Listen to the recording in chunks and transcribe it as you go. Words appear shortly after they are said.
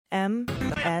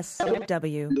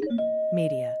MSW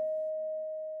Media.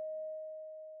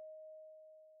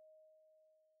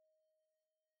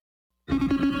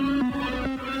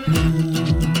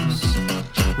 News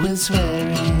with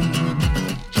swearing.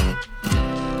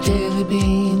 Daily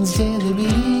beans, daily beans.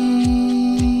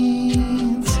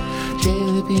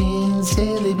 Daily beans,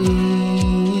 daily beans.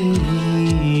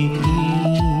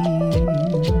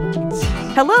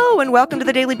 Hello and welcome to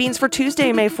the Daily Beans for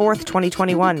Tuesday, May 4th,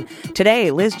 2021.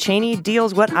 Today, Liz Cheney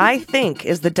deals what I think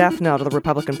is the death knell to the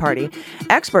Republican Party.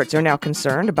 Experts are now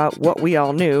concerned about what we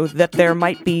all knew, that there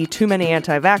might be too many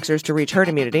anti-vaxxers to reach herd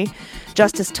immunity.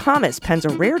 Justice Thomas pens a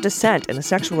rare dissent in a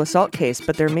sexual assault case,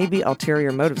 but there may be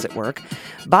ulterior motives at work.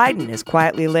 Biden is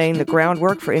quietly laying the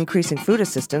groundwork for increasing food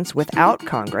assistance without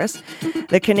Congress.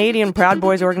 The Canadian Proud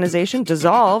Boys organization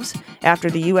dissolves after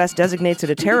the U.S. designates it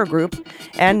a terror group.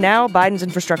 And now Biden's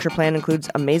infrastructure plan includes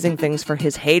amazing things for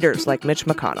his haters like Mitch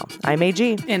McConnell. I'm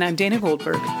AG. And I'm Dana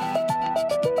Goldberg.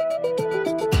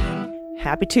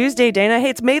 Happy Tuesday, Dana. Hey,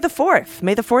 it's May the 4th.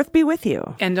 May the 4th be with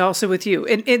you. And also with you.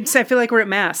 And I feel like we're at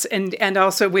Mass and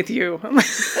also with you.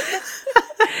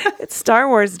 It's Star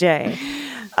Wars Day.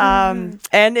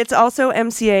 And it's also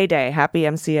MCA Day. Happy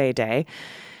MCA Day.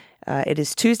 It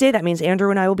is Tuesday. That means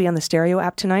Andrew and I will be on the Stereo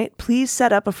app tonight. Please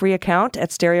set up a free account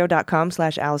at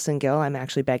stereo.com/Allison Gill. I'm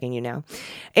actually begging you now.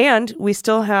 And we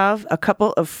still have a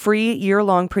couple of free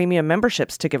year-long premium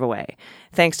memberships to give away,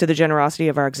 thanks to the generosity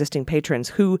of our existing patrons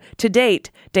who, to date,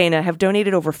 Dana, have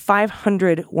donated over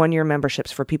 500 one-year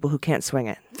memberships for people who can't swing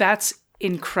it. That's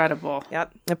incredible.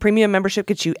 Yep. A premium membership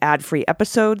gets you ad-free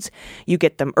episodes. You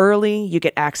get them early. You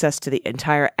get access to the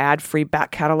entire ad-free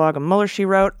back catalog of Mueller, She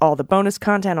Wrote, all the bonus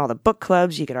content, all the book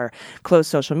clubs. You get our closed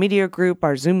social media group,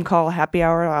 our Zoom call happy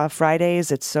hour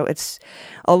Fridays. It's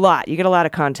a lot. You get a lot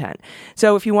of content.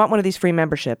 So if you want one of these free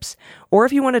memberships, or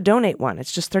if you want to donate one,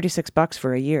 it's just $36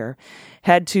 for a year.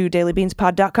 Head to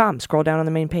dailybeanspod.com. Scroll down on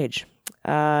the main page.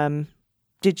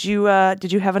 Did you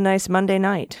have a nice Monday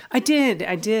night? I did.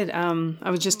 I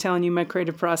was just telling you my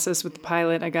creative process with the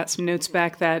pilot. I got some notes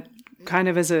back that kind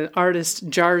of as an artist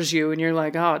jars you and you're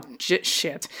like, oh,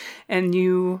 shit. And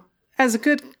you, as a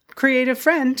good creative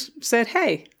friend, said,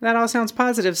 hey, that all sounds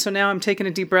positive. So now I'm taking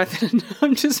a deep breath and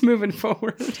I'm just moving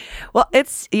forward. Well,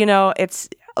 it's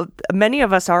many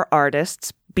of us are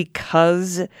artists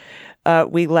because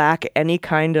we lack any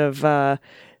kind of a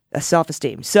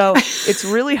self-esteem. So it's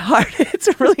really hard. It's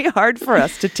really hard for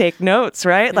us to take notes,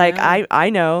 right? Like I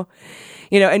know,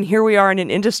 and here we are in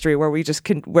an industry where we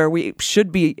where we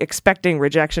should be expecting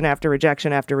rejection after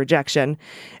rejection after rejection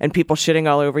and people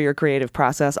shitting all over your creative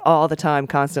process all the time,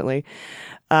 constantly.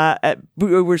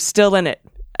 We're still in it.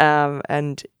 I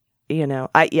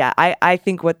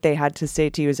think what they had to say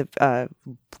to you is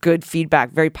good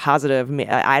feedback, very positive.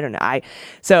 I don't know.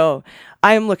 So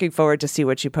I am looking forward to see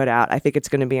what you put out. I think it's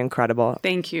going to be incredible.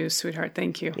 Thank you, sweetheart.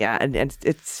 Thank you. Yeah, and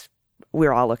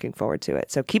we're all looking forward to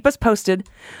it. So keep us posted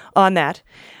on that.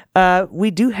 We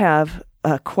do have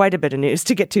quite a bit of news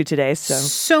to get to today.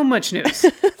 So much news.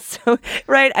 So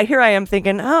right, here I am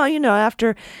thinking,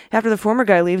 after the former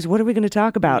guy leaves, what are we going to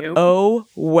talk about? Nope. Oh,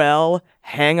 well,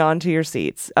 hang on to your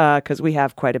seats because we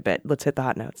have quite a bit. Let's hit the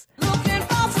hot notes.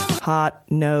 Hot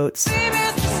notes.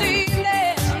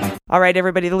 All right,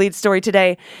 everybody, the lead story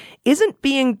today isn't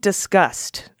being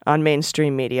discussed on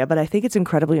mainstream media, but I think it's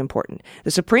incredibly important.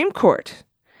 The Supreme Court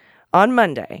on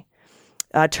Monday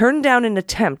turned down an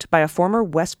attempt by a former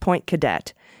West Point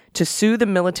cadet to sue the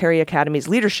military academy's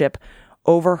leadership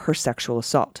over her sexual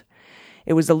assault.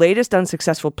 It was the latest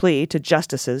unsuccessful plea to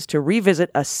justices to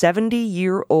revisit a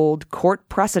 70-year-old court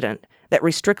precedent that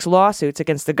restricts lawsuits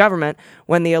against the government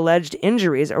when the alleged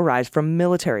injuries arise from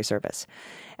military service.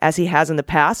 As he has in the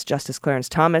past, Justice Clarence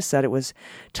Thomas said it was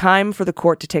time for the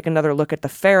court to take another look at the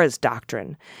Ferris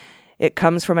Doctrine. It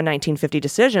comes from a 1950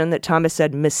 decision that Thomas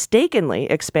said mistakenly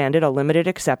expanded a limited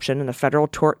exception in the Federal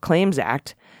Tort Claims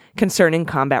Act concerning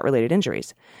combat-related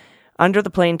injuries. Under the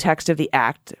plain text of the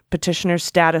Act, petitioner's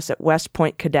status at West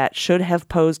Point cadet should have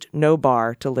posed no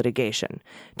bar to litigation.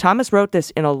 Thomas wrote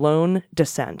this in a lone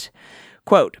dissent.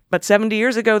 Quote, but 70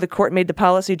 years ago, the court made the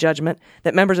policy judgment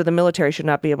that members of the military should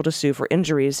not be able to sue for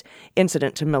injuries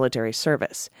incident to military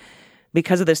service.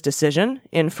 Because of this decision,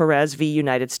 in Ferez v.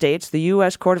 United States, the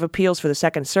U.S. Court of Appeals for the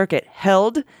Second Circuit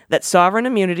held that sovereign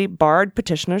immunity barred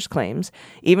petitioner's claims,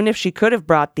 even if she could have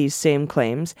brought these same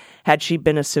claims had she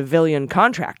been a civilian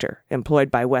contractor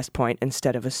employed by West Point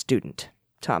instead of a student,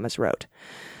 Thomas wrote.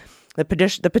 The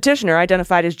petitioner,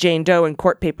 identified as Jane Doe in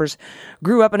court papers,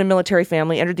 grew up in a military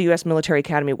family, entered the U.S. Military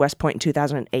Academy at West Point in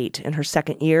 2008. In her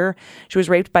second year, she was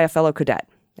raped by a fellow cadet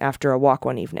after a walk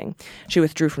one evening. She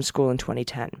withdrew from school in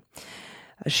 2010.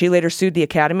 She later sued the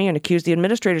academy and accused the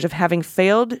administrators of having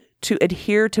failed to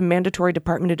adhere to mandatory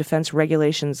Department of Defense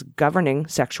regulations governing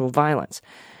sexual violence.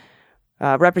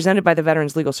 Represented by the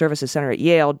Veterans Legal Services Center at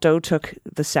Yale, Doe took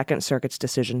the Second Circuit's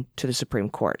decision to the Supreme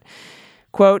Court.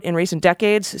 Quote, in recent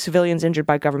decades, civilians injured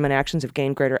by government actions have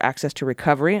gained greater access to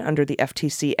recovery under the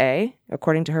FTCA,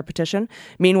 according to her petition.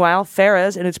 Meanwhile,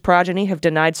 FARAs and its progeny have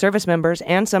denied service members,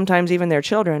 and sometimes even their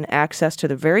children, access to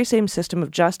the very same system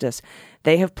of justice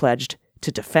they have pledged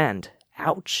to defend.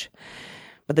 Ouch.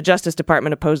 But the Justice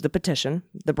Department opposed the petition.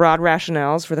 The broad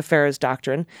rationales for the FARA's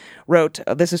doctrine wrote,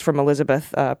 this is from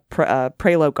Elizabeth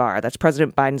Prelogar, that's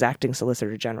President Biden's acting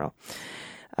Solicitor General.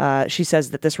 She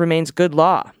says that this remains good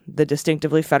law. The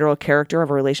distinctively federal character of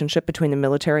a relationship between the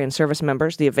military and service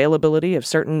members, the availability of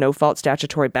certain no-fault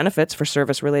statutory benefits for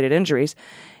service-related injuries,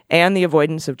 and the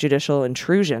avoidance of judicial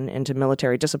intrusion into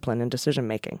military discipline and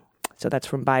decision-making. So that's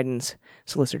from Biden's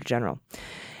Solicitor General.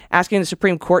 Asking the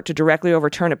Supreme Court to directly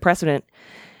overturn a precedent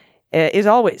is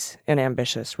always an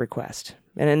ambitious request.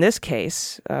 And in this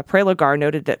case, Prelogar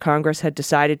noted that Congress had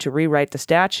decided to rewrite the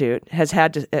statute,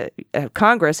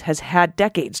 Congress has had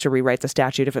decades to rewrite the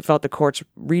statute if it felt the court's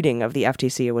reading of the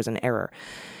FTC was an error.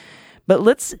 But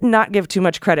let's not give too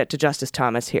much credit to Justice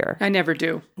Thomas here. I never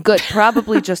do. Good.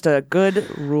 Probably just a good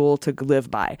rule to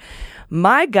live by.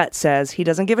 My gut says he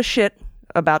doesn't give a shit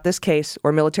about this case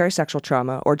or military sexual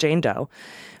trauma or Jane Doe.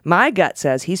 My gut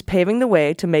says he's paving the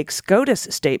way to make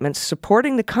SCOTUS statements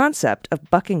supporting the concept of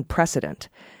bucking precedent.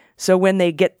 So when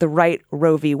they get the right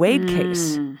Roe v. Wade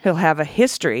case, he'll have a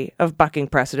history of bucking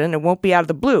precedent and won't be out of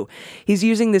the blue. He's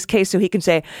using this case so he can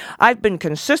say, I've been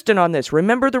consistent on this.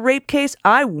 Remember the rape case?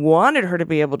 I wanted her to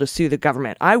be able to sue the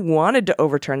government. I wanted to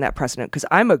overturn that precedent because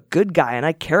I'm a good guy and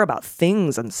I care about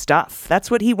things and stuff.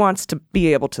 That's what he wants to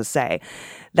be able to say.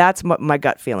 That's what my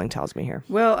gut feeling tells me here.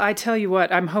 Well, I tell you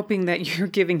what, I'm hoping that you're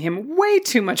giving him way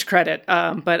too much credit,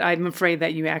 but I'm afraid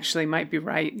that you actually might be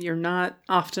right. You're not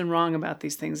often wrong about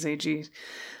these things, AG,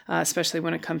 especially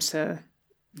when it comes to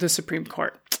the Supreme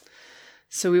Court.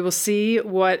 So we will see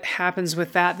what happens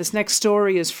with that. This next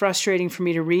story is frustrating for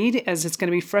me to read, as it's going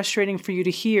to be frustrating for you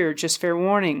to hear, just fair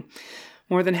warning.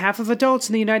 More than half of adults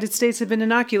in the United States have been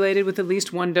inoculated with at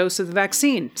least one dose of the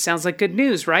vaccine. Sounds like good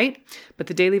news, right? But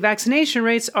the daily vaccination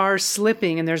rates are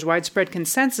slipping, and there's widespread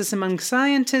consensus among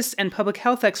scientists and public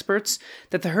health experts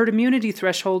that the herd immunity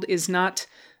threshold is not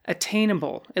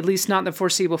attainable, at least not in the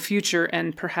foreseeable future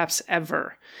and perhaps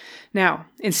ever. Now,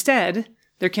 instead,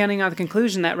 they're counting on the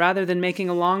conclusion that rather than making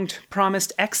a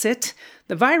long-promised exit,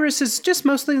 the virus is just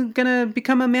mostly going to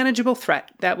become a manageable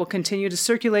threat that will continue to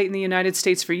circulate in the United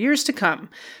States for years to come.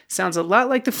 Sounds a lot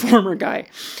like the former guy.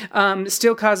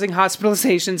 Still causing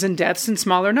hospitalizations and deaths in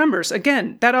smaller numbers.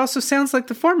 Again, that also sounds like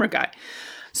the former guy.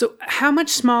 So how much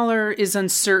smaller is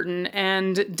uncertain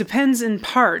and depends in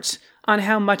part on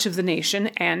how much of the nation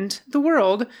and the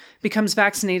world becomes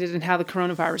vaccinated and how the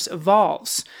coronavirus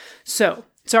evolves. So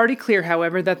it's already clear,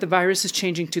 however, that the virus is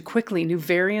changing too quickly. New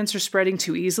variants are spreading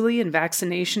too easily, and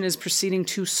vaccination is proceeding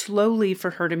too slowly for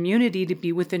herd immunity to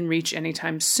be within reach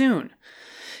anytime soon.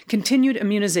 Continued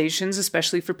immunizations,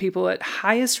 especially for people at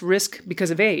highest risk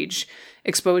because of age,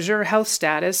 exposure, or health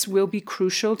status, will be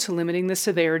crucial to limiting the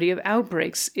severity of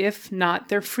outbreaks, if not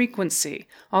their frequency.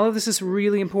 All of this is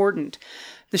really important.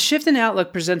 The shift in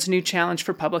outlook presents a new challenge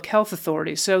for public health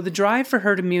authorities. So the drive for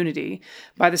herd immunity,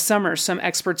 by the summer some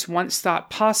experts once thought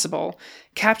possible,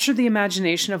 captured the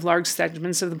imagination of large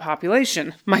segments of the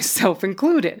population, myself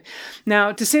included.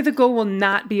 Now, to say the goal will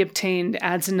not be obtained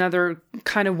adds another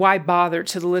kind of why bother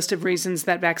to the list of reasons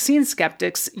that vaccine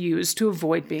skeptics use to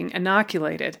avoid being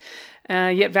inoculated.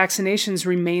 Yet vaccinations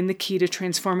remain the key to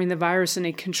transforming the virus in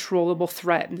a controllable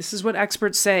threat. And this is what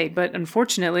experts say. But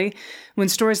unfortunately, when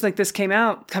stories like this come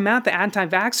out, the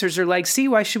anti-vaxxers are like, see,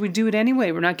 why should we do it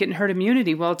anyway? We're not getting herd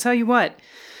immunity. Well, I'll tell you what,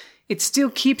 it still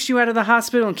keeps you out of the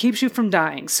hospital and keeps you from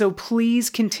dying. So please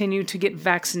continue to get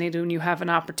vaccinated when you have an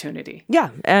opportunity.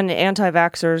 Yeah, and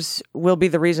anti-vaxxers will be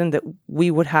the reason that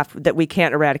we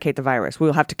can't eradicate the virus. We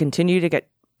will have to continue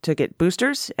to get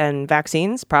boosters and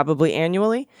vaccines, probably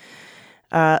annually.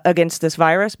 Against this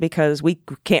virus because we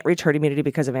can't reach herd immunity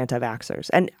because of anti-vaxxers.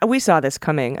 And we saw this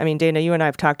coming. I mean, Dana, you and I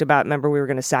have talked about, remember we were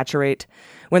going to saturate,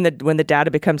 when the data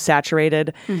becomes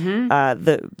saturated,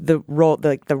 the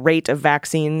rate of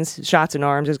vaccines, shots in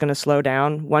arms is going to slow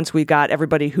down. Once we got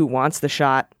everybody who wants the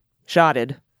shot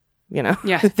shotted, you know.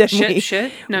 Yeah,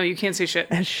 shit? No, you can't say shit.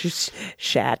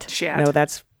 Shat. No,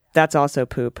 that's also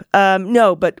poop.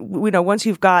 No, but once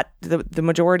you've got the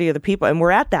majority of the people, and we're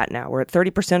at that now, we're at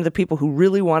 30% of the people who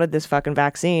really wanted this fucking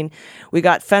vaccine. We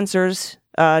got fencers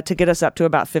to get us up to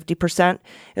about 50%.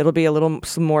 It'll be a little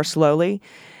more slowly.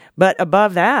 But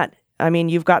above that, I mean,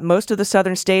 you've got most of the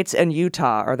southern states and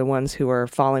Utah are the ones who are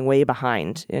falling way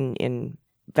behind in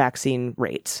vaccine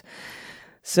rates.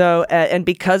 So, and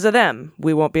because of them,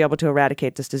 we won't be able to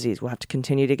eradicate this disease. We'll have to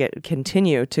continue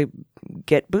to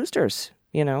get boosters.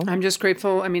 You know, I'm just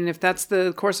grateful. I mean, if that's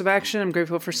the course of action, I'm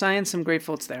grateful for science. I'm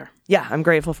grateful it's there. Yeah, I'm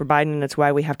grateful for Biden, and it's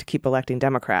why we have to keep electing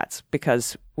Democrats,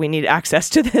 because we need access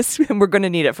to this, and we're going to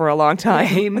need it for a long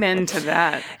time. Amen to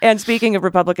that. And speaking of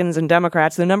Republicans and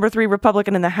Democrats, the number 3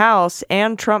 Republican in the House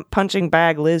and Trump punching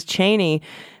bag Liz Cheney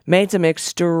made some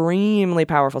extremely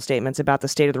powerful statements about the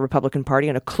state of the Republican Party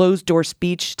in a closed-door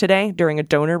speech today during a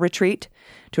donor retreat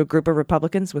to a group of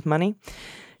Republicans with money.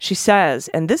 She says,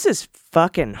 and this is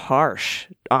fucking harsh,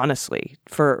 honestly,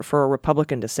 for a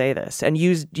Republican to say this and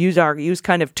use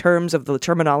kind of terms of the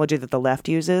terminology that the left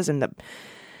uses, and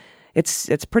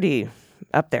it's pretty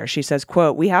up there. She says,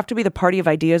 quote, "We have to be the party of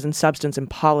ideas and substance and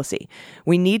policy.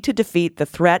 We need to defeat the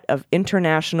threat of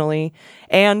internationally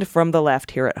and from the left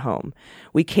here at home.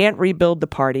 We can't rebuild the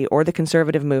party or the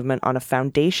conservative movement on a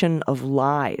foundation of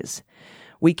lies.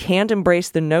 We can't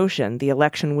embrace the notion the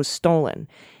election was stolen.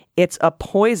 It's a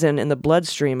poison in the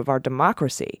bloodstream of our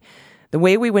democracy. The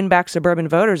way we win back suburban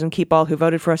voters and keep all who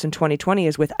voted for us in 2020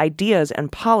 is with ideas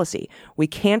and policy. We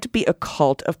can't be a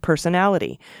cult of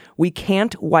personality. We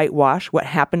can't whitewash what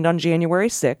happened on January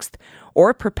 6th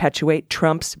or perpetuate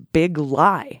Trump's big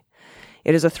lie.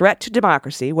 It is a threat to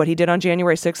democracy. What he did on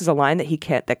January 6th is a line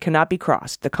that cannot be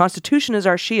crossed. The Constitution is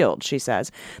our shield," she says.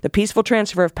 "The peaceful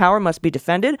transfer of power must be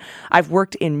defended. I've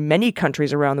worked in many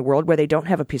countries around the world where they don't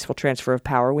have a peaceful transfer of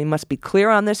power. We must be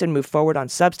clear on this and move forward on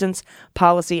substance,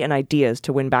 policy, and ideas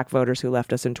to win back voters who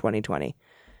left us in 2020.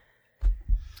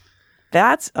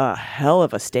 That's a hell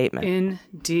of a statement.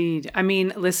 Indeed. I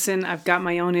mean, listen, I've got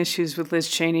my own issues with Liz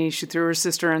Cheney. She threw her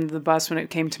sister under the bus when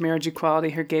it came to marriage equality,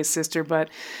 her gay sister, but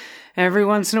every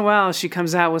once in a while, she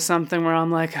comes out with something where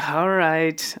I'm like, all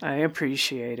right, I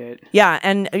appreciate it. Yeah,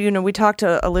 and, we talked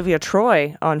to Olivia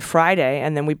Troy on Friday,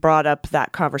 and then we brought up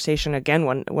that conversation again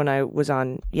when I was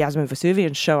on Yasmin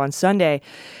Vesuvian's show on Sunday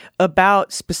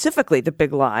about specifically the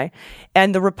big lie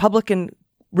and the Republican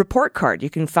report card. You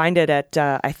can find it at,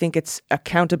 I think it's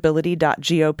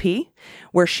accountability.gop,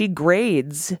 where she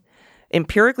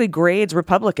empirically grades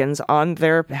Republicans on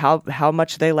their how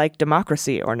much they like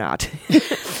democracy or not.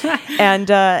 and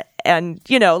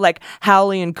like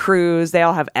Hawley and Cruz, they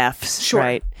all have Fs, sure.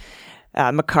 Right?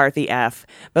 McCarthy F,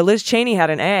 but Liz Cheney had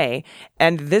an A,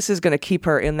 and this is going to keep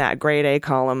her in that grade A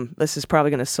column. This is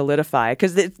probably going to solidify,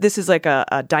 because this is like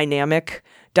a dynamic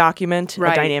document,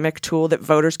 right. A dynamic tool that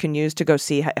voters can use to go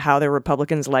see how their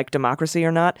Republicans like democracy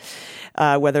or not,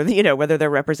 whether their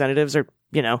representatives are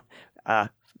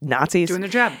Nazis doing their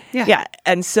job. Yeah. Yeah.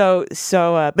 And so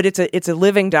but it's a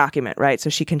living document, right? So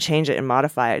she can change it and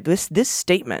modify it. This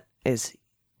statement is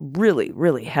really,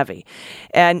 really heavy.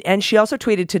 And she also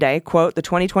tweeted today, quote, "The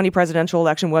 2020 presidential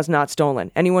election was not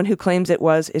stolen. Anyone who claims it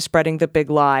was is spreading the big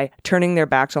lie, turning their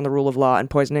backs on the rule of law, and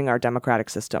poisoning our democratic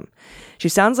system." She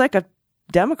sounds like a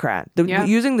Democrat.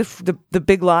 Using the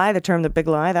big lie, the term the big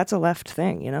lie, that's a left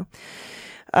thing,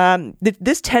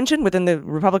 This tension within the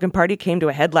Republican Party came to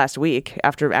a head last week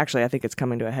after, actually, I think it's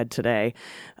coming to a head today,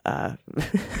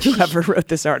 whoever wrote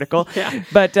this article. Yeah.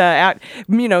 But,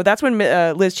 that's when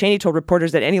Liz Cheney told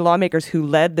reporters that any lawmakers who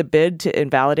led the bid to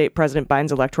invalidate President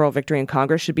Biden's electoral victory in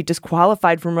Congress should be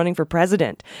disqualified from running for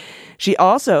president. She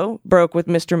also broke with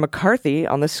Mr. McCarthy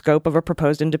on the scope of a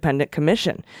proposed independent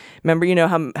commission. Remember,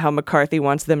 how McCarthy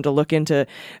wants them to look into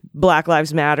Black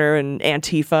Lives Matter and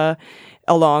Antifa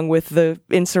along with the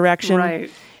insurrection,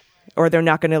 right? Or they're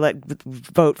not going to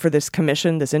vote for this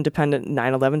commission, this independent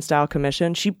 9/11 style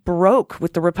commission. She broke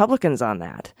with the Republicans on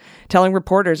that, telling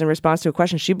reporters in response to a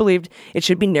question she believed it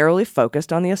should be narrowly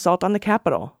focused on the assault on the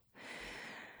Capitol.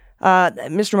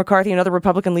 Mr. McCarthy and other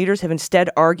Republican leaders have instead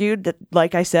argued that,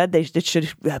 like I said, it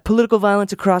should political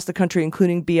violence across the country,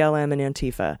 including BLM and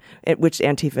Antifa, which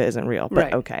Antifa isn't real, but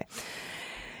right. Okay.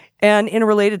 And in a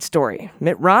related story,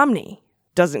 Mitt Romney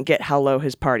doesn't get how low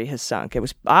his party has sunk. It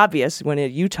was obvious when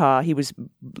in Utah he was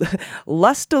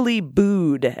lustily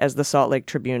booed, as the Salt Lake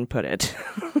Tribune put it,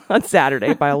 on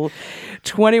Saturday by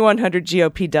 2,100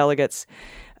 GOP delegates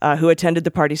who attended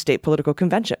the party's state political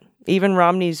convention. Even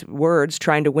Romney's words,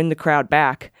 trying to win the crowd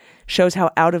back, shows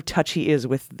how out of touch he is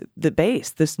with the base,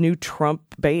 this new Trump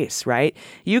base, right?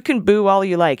 You can boo all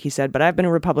you like, he said, but I've been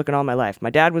a Republican all my life. My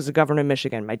dad was the governor of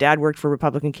Michigan. My dad worked for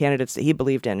Republican candidates that he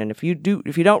believed in. And if you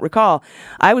don't recall,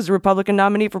 I was a Republican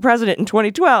nominee for president in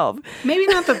 2012. Maybe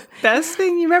not the best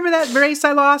thing. You remember that race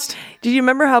I lost? Do you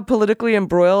remember how politically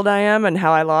embroiled I am and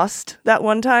how I lost that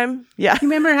one time? Yeah. You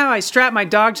remember how I strapped my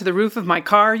dog to the roof of my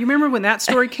car? You remember when that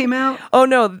story came out? Oh,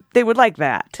 no, they would like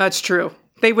that. That's true.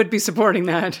 They would be supporting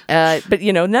that. But,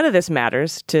 none of this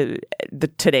matters to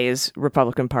today's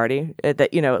Republican Party,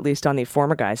 at least on the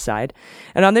former guy's side.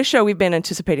 And on this show, we've been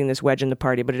anticipating this wedge in the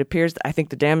party, but it appears I think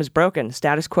the dam is broken.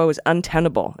 Status quo is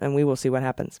untenable, and we will see what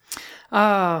happens.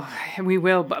 Oh, we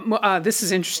will. But this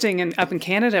is interesting. And up in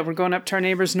Canada, we're going up to our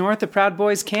neighbors north. The Proud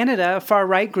Boys Canada, a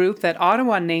far-right group that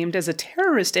Ottawa named as a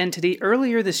terrorist entity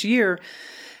earlier this year,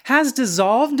 has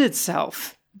dissolved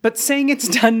itself, but saying it's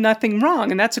done nothing wrong.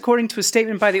 And that's according to a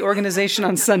statement by the organization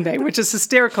on Sunday, which is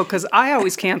hysterical because I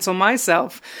always cancel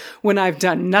myself when I've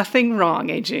done nothing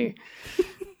wrong, AG.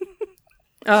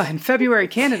 In February,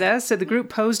 Canada said the group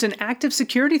posed an active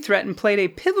security threat and played a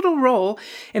pivotal role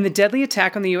in the deadly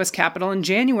attack on the U.S. Capitol in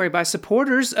January by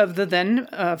supporters of the then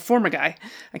former guy.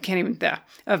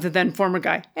 Of the then former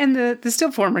guy and the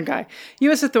still former guy.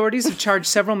 U.S. authorities have charged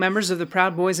several members of the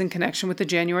Proud Boys in connection with the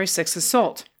January 6th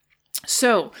assault.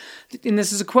 So, and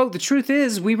this is a quote, the truth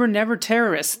is we were never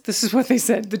terrorists. This is what they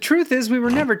said. The truth is we were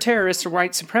never terrorists or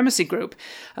white supremacy group.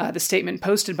 The statement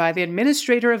posted by the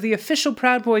administrator of the official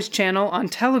Proud Boys channel on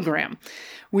Telegram.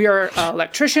 We are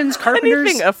electricians, carpenters.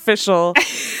 Anything official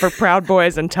for Proud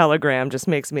Boys and Telegram just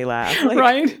makes me laugh.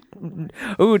 Right?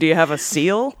 Ooh, do you have a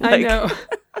seal? I know.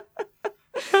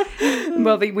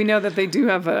 Well, we know that they do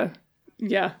have a,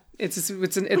 yeah. It's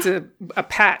a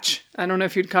patch. I don't know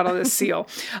if you'd call it a seal.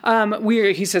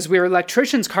 He says we are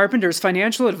electricians, carpenters,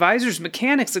 financial advisors,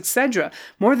 mechanics, etc.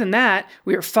 More than that,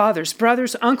 we are fathers,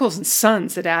 brothers, uncles, and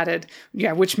sons. It added,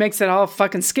 which makes it all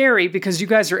fucking scary because you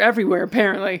guys are everywhere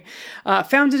apparently.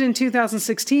 Founded in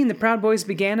 2016, the Proud Boys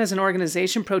began as an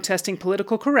organization protesting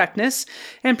political correctness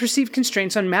and perceived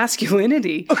constraints on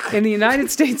masculinity in the United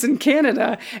States and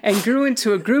Canada, and grew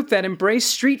into a group that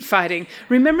embraced street fighting.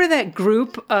 Remember that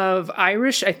group of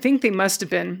Irish, I think they must have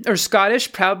been, or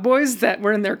Scottish Proud Boys that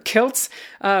were in their kilts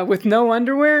with no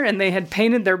underwear and they had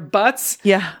painted their butts?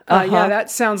 Yeah. Yeah, that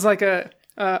sounds like a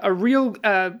real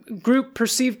group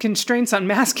perceived constraints on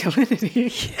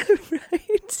masculinity.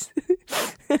 Right.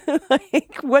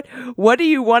 Like, what do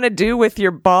you want to do with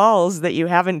your balls that you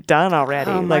haven't done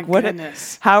already? Oh, my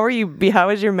goodness. How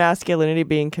is your masculinity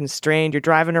being constrained? You're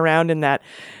driving around in that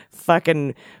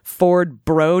fucking Ford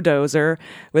Brodozer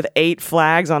with 8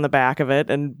 flags on the back of it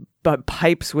and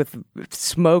pipes with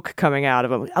smoke coming out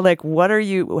of them. Like,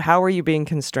 how are you being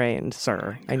constrained,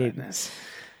 sir?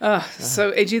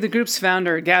 So AG, the group's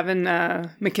founder, Gavin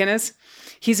McInnes,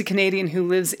 he's a Canadian who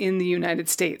lives in the United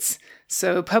States.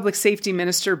 So Public Safety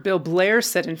Minister Bill Blair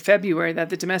said in February that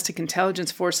the domestic intelligence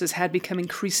forces had become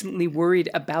increasingly worried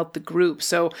about the group.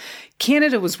 So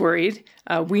Canada was worried.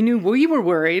 We knew we were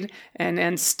worried.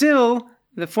 And still,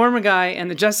 the former guy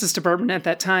and the Justice Department at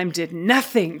that time did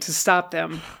nothing to stop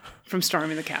them from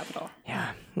storming the Capitol.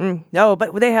 Yeah. No,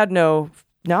 but they had no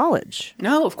knowledge.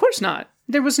 No, of course not.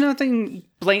 There was nothing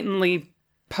blatantly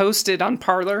posted on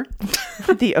Parler.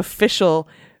 The official...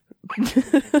 what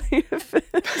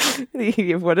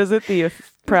is it? The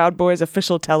Proud Boys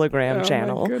official Telegram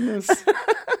channel. Oh my goodness.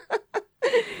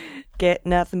 Get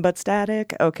nothing but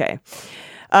static. Okay.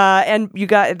 And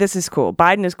this is cool.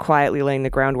 Biden is quietly laying the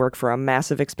groundwork for a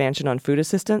massive expansion on food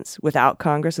assistance without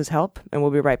Congress's help. And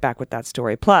we'll be right back with that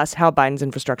story. Plus, how Biden's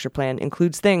infrastructure plan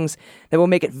includes things that will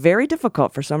make it very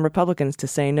difficult for some Republicans to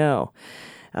say no.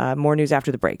 More news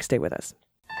after the break. Stay with us.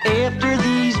 After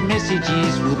these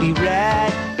messages, we'll be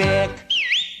right back.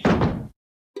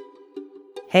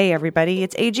 Hey everybody,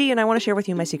 it's AG and I want to share with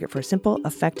you my secret for simple,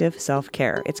 effective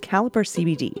self-care. It's Caliper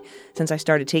CBD. Since I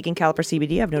started taking Caliper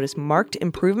CBD, I've noticed marked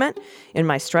improvement in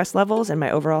my stress levels and my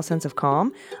overall sense of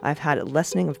calm. I've had a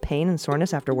lessening of pain and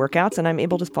soreness after workouts, and I'm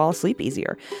able to fall asleep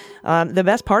easier. The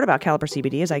best part about Caliper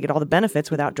CBD is I get all the benefits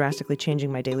without drastically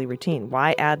changing my daily routine.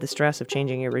 Why add the stress of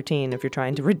changing your routine if you're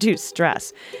trying to reduce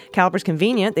stress? Caliper's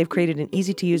convenient. They've created an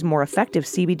easy-to-use, more effective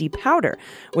CBD powder,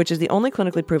 which is the only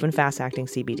clinically proven fast-acting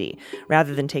CBD.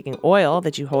 Rather than than taking oil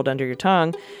that you hold under your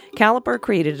tongue, Caliper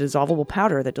created a dissolvable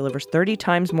powder that delivers 30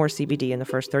 times more CBD in the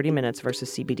first 30 minutes versus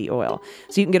CBD oil.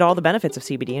 So you can get all the benefits of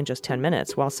CBD in just 10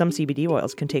 minutes, while some CBD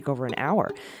oils can take over an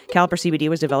hour. Caliper CBD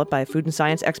was developed by food and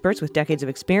science experts with decades of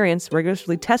experience,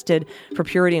 rigorously tested for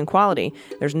purity and quality.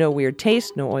 There's no weird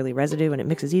taste, no oily residue, and it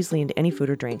mixes easily into any food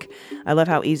or drink. I love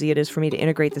how easy it is for me to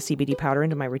integrate the CBD powder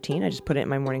into my routine. I just put it in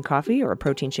my morning coffee or a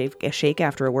protein shake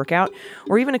after a workout,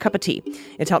 or even a cup of tea.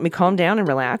 It's helped me calm down and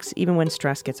relax, even when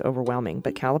stress gets overwhelming.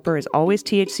 But Caliper is always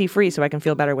THC-free, so I can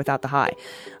feel better without the high.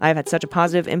 I have had such a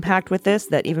positive impact with this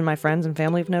that even my friends and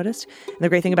family have noticed. And the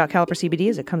great thing about Caliper CBD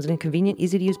is it comes in convenient,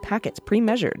 easy-to-use packets,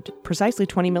 pre-measured, precisely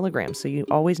 20 milligrams, so you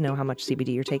always know how much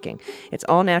CBD you're taking. It's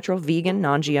all natural, vegan,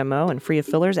 non-GMO, and free of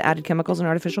fillers, added chemicals, and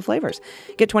artificial flavors.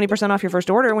 Get 20% off your first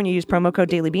order when you use promo code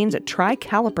DailyBeans at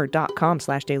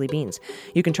trycaliper.com/dailybeans.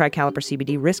 You can try Caliper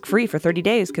CBD risk-free for 30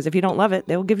 days, because if you don't love it,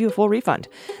 they will give you a full refund.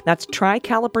 That's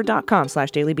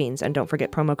trycaliper.com/dailybeans, and don't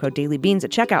forget promo code DailyBeans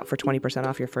at checkout for 20%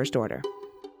 off your first order.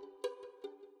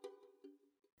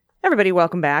 Everybody,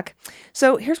 welcome back.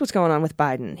 So here's what's going on with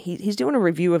Biden. He's doing a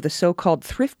review of the so-called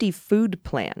Thrifty Food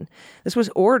Plan. This was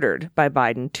ordered by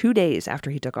Biden 2 days after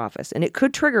he took office, and it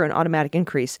could trigger an automatic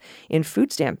increase in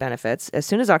food stamp benefits as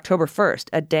soon as October 1st,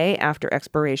 a day after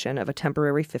expiration of a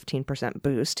temporary 15%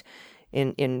 boost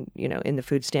in the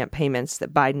food stamp payments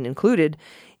that Biden included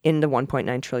in the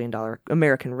 $1.9 trillion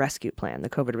American Rescue Plan, the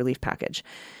COVID relief package.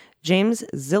 James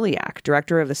Ziliak,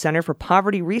 director of the Center for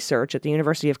Poverty Research at the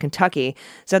University of Kentucky,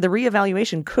 said the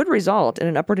reevaluation could result in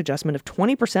an upward adjustment of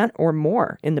 20% or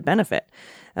more in the benefit.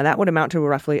 And that would amount to a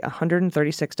roughly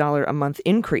 $136 a month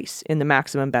increase in the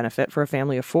maximum benefit for a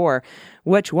family of four,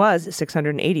 which was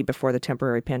 $680 before the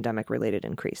temporary pandemic-related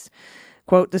increase.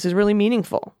 Quote, "This is really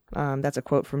meaningful." That's a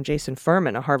quote from Jason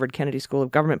Furman, a Harvard Kennedy School of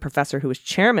Government professor who was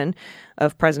chairman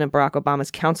of President Barack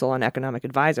Obama's Council on Economic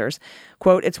Advisors.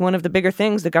 Quote, "It's one of the bigger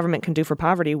things the government can do for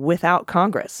poverty without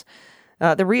Congress."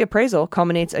 The reappraisal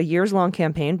culminates a years-long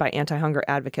campaign by anti-hunger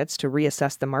advocates to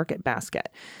reassess the market basket.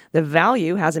 The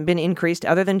value hasn't been increased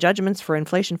other than judgments for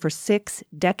inflation for 6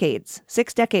 decades.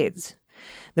 6 decades.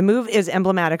 The move is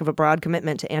emblematic of a broad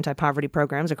commitment to anti-poverty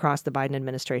programs across the Biden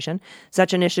administration.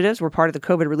 Such initiatives were part of the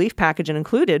COVID relief package and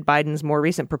included Biden's more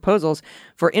recent proposals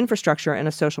for infrastructure and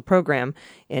a social program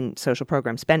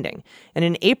spending. And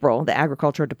in April, the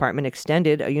Agriculture Department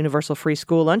extended a universal free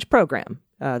school lunch program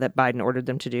that Biden ordered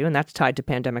them to do, and that's tied to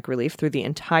pandemic relief through the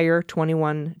entire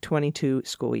 21-22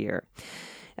 school year.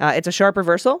 It's a sharp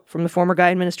reversal from the former Guy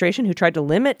administration, who tried to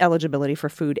limit eligibility for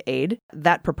food aid.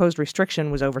 That proposed restriction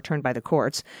was overturned by the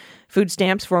courts. Food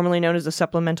stamps, formerly known as the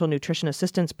Supplemental Nutrition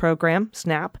Assistance Program,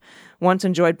 SNAP, once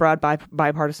enjoyed broad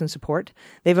bipartisan support.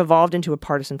 They've evolved into a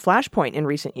partisan flashpoint in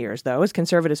recent years, though, as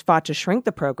conservatives fought to shrink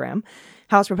the program.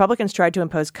 House Republicans tried to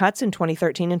impose cuts in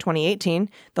 2013 and 2018.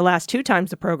 The last 2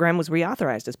 times the program was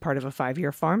reauthorized as part of a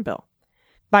 5-year farm bill.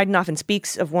 Biden often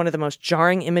speaks of one of the most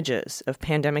jarring images of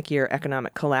pandemic year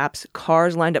economic collapse: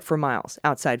 cars lined up for miles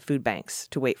outside food banks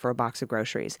to wait for a box of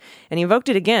groceries. And he invoked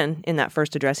it again in that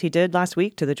first address he did last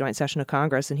week to the joint session of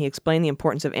Congress, and he explained the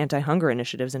importance of anti-hunger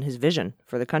initiatives and his vision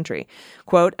for the country.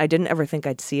 Quote, "I didn't ever think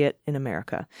I'd see it in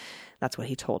America." That's what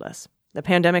he told us. The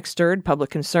pandemic stirred public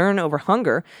concern over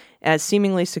hunger as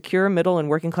seemingly secure middle and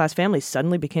working class families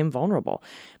suddenly became vulnerable.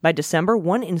 By December,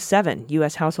 1 in 7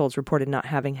 U.S. households reported not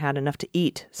having had enough to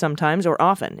eat, sometimes or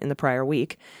often, in the prior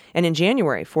week. And in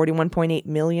January, 41.8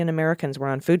 million Americans were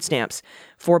on food stamps,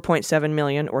 4.7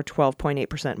 million or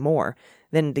 12.8% more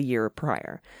than the year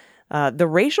prior. The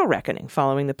racial reckoning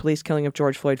following the police killing of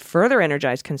George Floyd further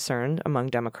energized concern among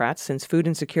Democrats, since food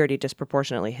insecurity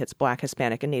disproportionately hits Black,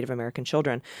 Hispanic, and Native American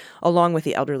children, along with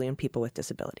the elderly and people with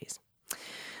disabilities.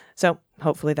 So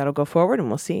hopefully that'll go forward, and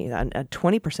we'll see a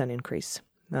 20% increase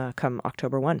come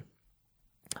October 1.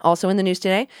 Also in the news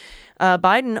today,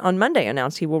 Biden on Monday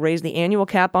announced he will raise the annual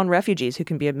cap on refugees who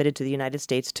can be admitted to the United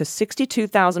States to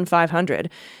 62,500,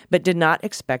 but did not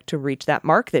expect to reach that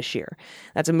mark this year.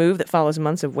 That's a move that follows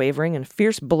months of wavering and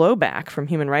fierce blowback from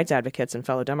human rights advocates and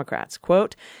fellow Democrats.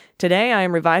 Quote, "Today, I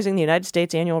am revising the United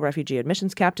States annual refugee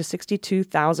admissions cap to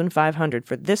 62,500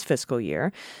 for this fiscal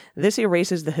year. This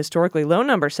erases the historically low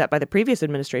number set by the previous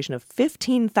administration of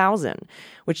 15,000,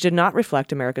 which did not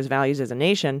reflect America's values as a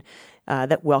nation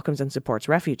that welcomes and supports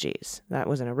refugees." That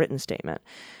was in a written statement.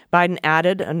 Biden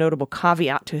added a notable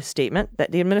caveat to his statement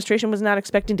that the administration was not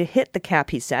expecting to hit the cap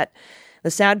he set.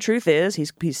 "The sad truth is,"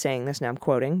 he's saying this now, I'm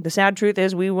quoting, "the sad truth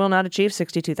is we will not achieve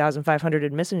 62,500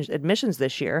 admissions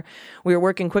this year. We are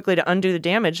working quickly to undo the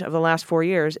damage of the last 4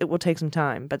 years. It will take some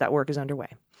time, but that work is underway."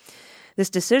 This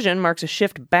decision marks a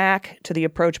shift back to the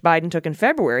approach Biden took in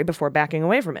February before backing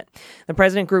away from it. The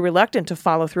president grew reluctant to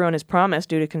follow through on his promise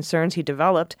due to concerns he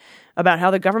developed about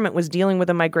how the government was dealing with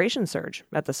a migration surge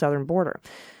at the southern border.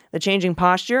 The changing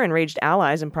posture enraged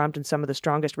allies and prompted some of the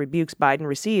strongest rebukes Biden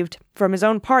received from his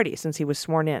own party since he was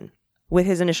sworn in. With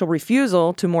his initial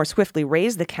refusal to more swiftly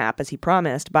raise the cap as he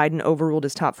promised, Biden overruled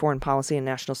his top foreign policy and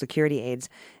national security aides,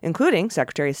 including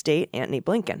Secretary of State Antony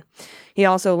Blinken. He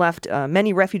also left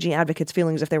many refugee advocates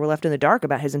feeling as if they were left in the dark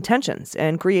about his intentions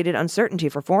and created uncertainty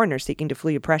for foreigners seeking to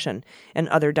flee oppression and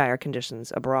other dire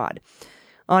conditions abroad.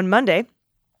 On Monday,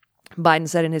 Biden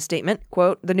said in his statement,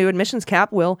 quote, "The new admissions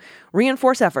cap will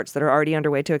reinforce efforts that are already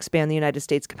underway to expand the United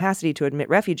States' capacity to admit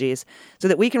refugees so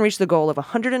that we can reach the goal of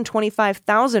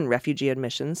 125,000 refugee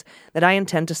admissions that I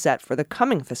intend to set for the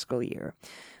coming fiscal year.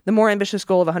 The more ambitious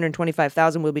goal of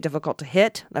 125,000 will be difficult to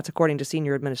hit. That's according to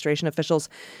senior administration officials,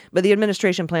 but the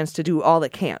administration plans to do all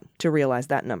it can to realize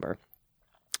that number."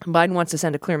 Biden wants to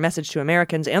send a clear message to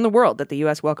Americans and the world that the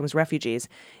U.S. welcomes refugees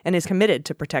and is committed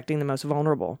to protecting the most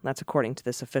vulnerable. That's according to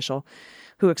this official,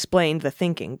 who explained the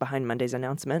thinking behind Monday's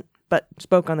announcement, but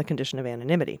spoke on the condition of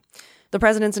anonymity. The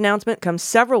president's announcement comes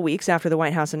several weeks after the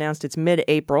White House announced its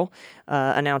mid-April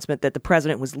announcement that the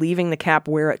president was leaving the cap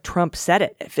where Trump set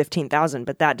it at 15,000,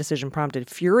 but that decision prompted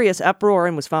furious uproar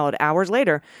and was followed hours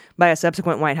later by a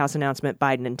subsequent White House announcement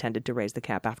Biden intended to raise the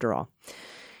cap after all.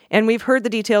 And we've heard the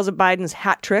details of Biden's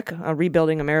hat trick on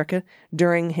rebuilding America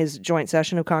during his joint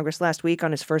session of Congress last week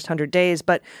on his first 100 days.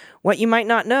 But what you might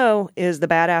not know is the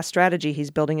badass strategy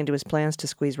he's building into his plans to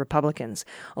squeeze Republicans.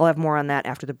 I'll have more on that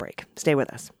after the break. Stay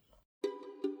with us.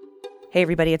 Hey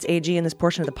everybody, it's AG, and this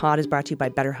portion of the pod is brought to you by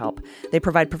BetterHelp. They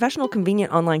provide professional,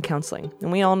 convenient online counseling.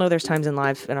 And we all know there's times in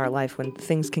our life when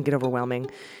things can get overwhelming,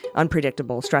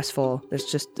 unpredictable, stressful. There's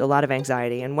just a lot of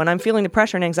anxiety. And when I'm feeling the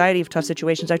pressure and anxiety of tough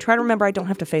situations, I try to remember I don't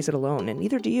have to face it alone, and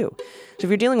neither do you. So if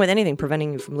you're dealing with anything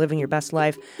preventing you from living your best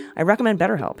life, I recommend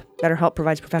BetterHelp. BetterHelp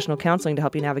provides professional counseling to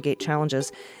help you navigate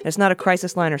challenges. And it's not a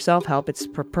crisis line or self-help, it's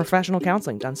professional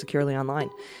counseling done securely online.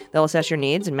 They'll assess your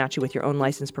needs and match you with your own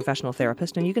licensed professional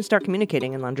therapist, and you can start communicating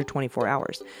in under 24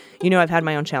 hours. You know, I've had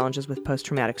my own challenges with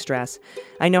post-traumatic stress.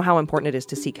 I know how important it is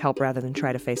to seek help rather than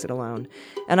try to face it alone.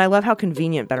 And I love how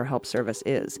convenient BetterHelp service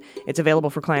is. It's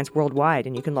available for clients worldwide,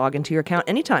 and you can log into your account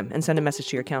anytime and send a message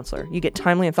to your counselor. You get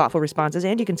timely and thoughtful responses,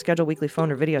 and you can schedule weekly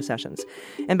phone or video sessions.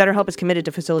 And BetterHelp is committed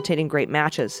to facilitating great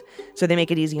matches, so they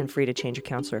make it easy and free to change your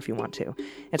counselor if you want to.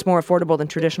 It's more affordable than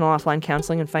traditional offline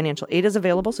counseling, and financial aid is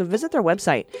available, so visit their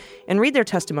website and read their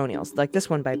testimonials, like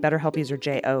this one by BetterHelp user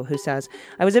J.O., who says,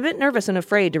 "I was a bit nervous and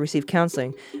afraid to receive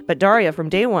counseling, but Daria from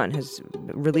day one has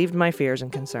relieved my fears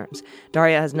and concerns.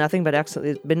 Daria has been nothing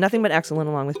but excellent,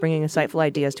 along with bringing insightful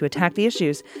ideas to attack the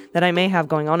issues that I may have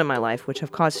going on in my life, which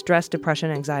have caused stress,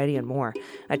 depression, anxiety, and more.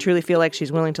 I truly feel like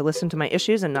she's willing to listen to my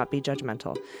issues and not be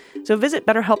judgmental." So visit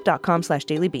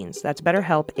BetterHelp.com/dailybeans. That's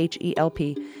BetterHelp,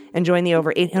 H-E-L-P, and join the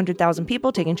over 800,000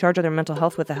 people taking charge of their mental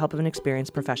health with the help of an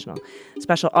experienced professional.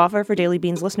 Special offer for Daily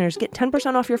Beans listeners: get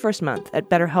 10% off your first month at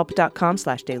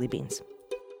BetterHelp.com/dailybeans.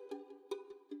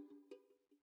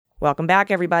 Welcome back,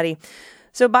 everybody.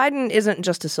 So Biden isn't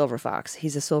just a silver fox.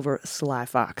 He's a silver sly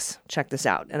fox. Check this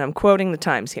out. And I'm quoting the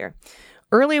Times here.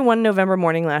 Early one November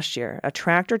morning last year, a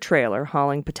tractor trailer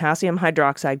hauling potassium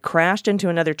hydroxide crashed into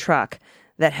another truck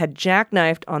that had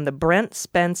jackknifed on the Brent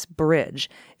Spence Bridge,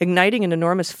 igniting an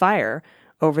enormous fire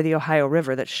over the Ohio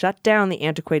River that shut down the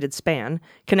antiquated span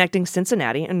connecting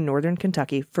Cincinnati and northern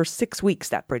Kentucky. For 6 weeks,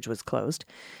 that bridge was closed.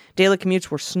 Daily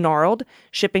commutes were snarled,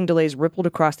 shipping delays rippled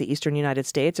across the eastern United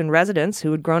States, and residents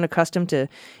who had grown accustomed to,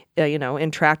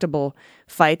 intractable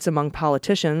fights among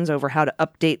politicians over how to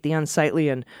update the unsightly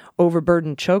and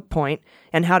overburdened choke point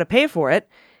and how to pay for it,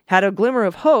 had a glimmer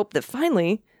of hope that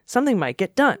finally something might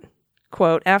get done.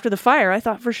 Quote, "After the fire, I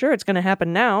thought for sure it's going to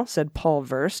happen now," said Paul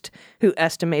Verst, who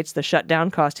estimates the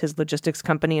shutdown cost his logistics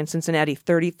company in Cincinnati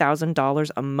 $30,000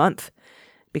 a month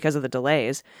because of the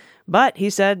delays. But, he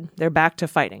said, they're back to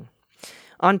fighting.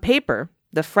 On paper,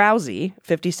 the frowsy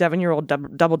 57-year-old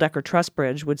double-decker truss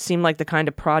bridge would seem like the kind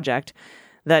of project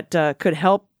that could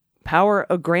help power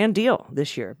a grand deal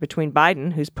this year between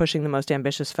Biden, who's pushing the most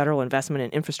ambitious federal investment in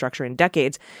infrastructure in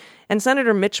decades, and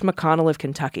Senator Mitch McConnell of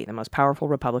Kentucky, the most powerful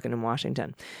Republican in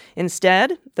Washington.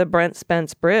 Instead, the Brent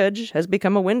Spence Bridge has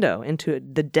become a window into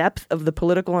the depth of the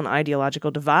political and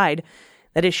ideological divide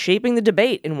that is shaping the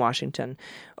debate in Washington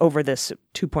over this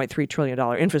 $2.3 trillion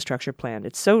infrastructure plan.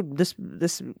 It's so this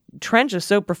trench is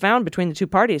so profound between the two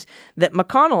parties that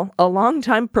McConnell, a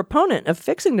longtime proponent of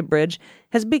fixing the bridge,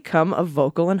 has become a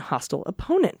vocal and hostile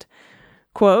opponent.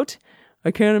 Quote,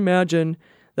 "I can't imagine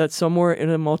that somewhere in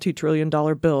a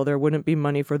multi-trillion-dollar bill there wouldn't be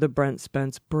money for the Brent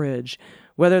Spence Bridge.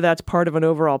 Whether that's part of an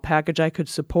overall package I could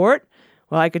support,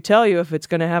 well, I could tell you if it's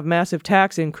going to have massive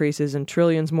tax increases and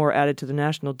trillions more added to the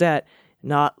national debt,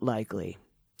 not likely.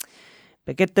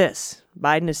 But get this,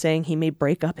 Biden is saying he may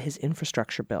break up his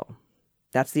infrastructure bill.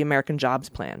 That's the American Jobs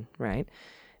Plan, right?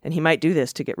 And he might do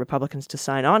this to get Republicans to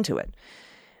sign on to it.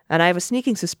 And I have a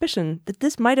sneaking suspicion that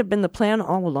this might have been the plan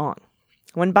all along.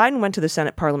 When Biden went to the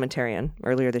Senate parliamentarian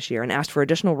earlier this year and asked for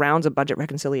additional rounds of budget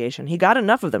reconciliation, he got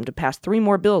enough of them to pass 3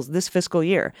 more bills this fiscal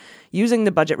year using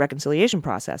the budget reconciliation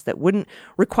process that wouldn't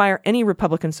require any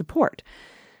Republican support.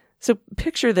 So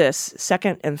picture this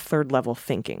second and third level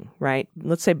thinking, right?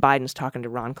 Let's say Biden's talking to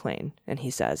Ron Klain, and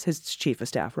he says, his chief of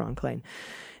staff, Ron Klain,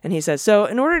 and he says, so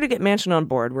in order to get Manchin on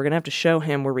board, we're going to have to show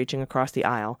him we're reaching across the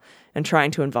aisle and trying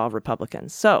to involve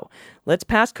Republicans. So let's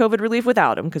pass COVID relief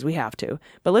without him, because we have to,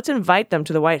 but let's invite them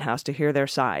to the White House to hear their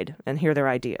side and hear their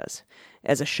ideas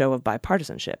as a show of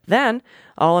bipartisanship. Then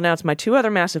I'll announce my 2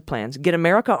 other massive plans, get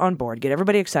America on board, get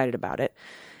everybody excited about it,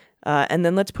 and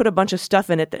then let's put a bunch of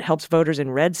stuff in it that helps voters in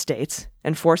red states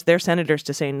and force their senators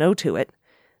to say no to it,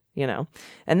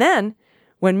 And then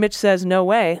when Mitch says no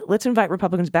way, let's invite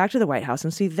Republicans back to the White House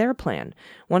and see their plan.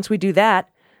 Once we do that,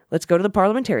 let's go to the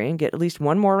parliamentarian, get at least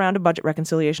 1 more round of budget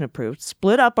reconciliation approved,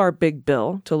 split up our big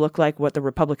bill to look like what the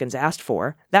Republicans asked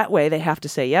for. That way they have to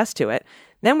say yes to it.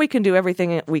 Then we can do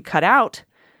everything we cut out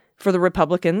for the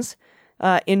Republicans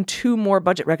in 2 more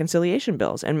budget reconciliation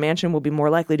bills. And Manchin will be more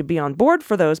likely to be on board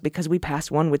for those because we passed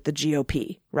one with the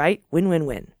GOP, right?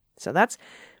 Win-win-win. So that's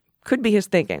could be his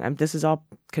thinking. This is all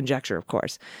conjecture, of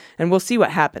course, and we'll see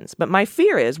what happens. But my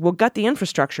fear is we'll gut the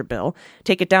infrastructure bill,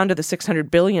 take it down to the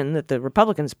 $600 billion that the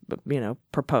Republicans,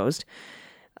 proposed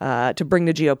to bring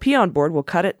the GOP on board. We'll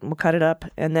cut it up,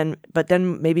 but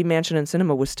then maybe Manchin and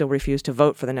Sinema will still refuse to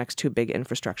vote for the next 2 big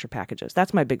infrastructure packages.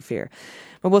 That's my big fear.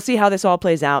 But we'll see how this all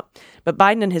plays out. But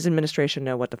Biden and his administration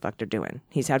know what the fuck they're doing.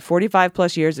 He's had 45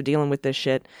 plus years of dealing with this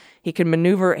shit. He can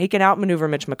outmaneuver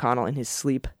Mitch McConnell in his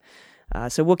sleep.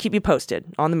 So we'll keep you posted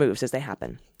on the moves as they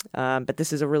happen. But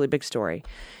this is a really big story.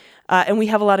 And we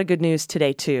have a lot of good news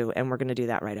today, too, and we're going to do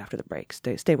that right after the break.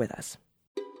 Stay with us.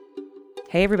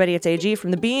 Hey, everybody, it's AG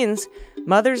from The Beans.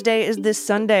 Mother's Day is this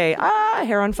Sunday.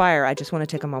 Hair on fire. I just want to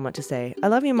take a moment to say, I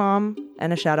love you, Mom.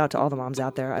 And a shout out to all the moms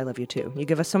out there. I love you, too. You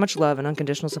give us so much love and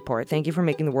unconditional support. Thank you for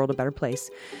making the world a better place.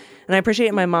 And I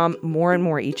appreciate my mom more and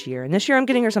more each year. And this year I'm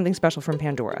getting her something special from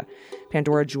Pandora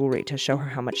jewelry, to show her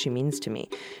how much she means to me.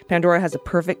 Pandora has a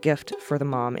perfect gift for the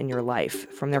mom in your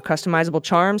life. From their customizable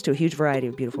charms to a huge variety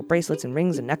of beautiful bracelets and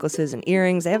rings and necklaces and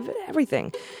earrings. They have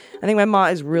everything. I think my ma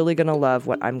is really going to love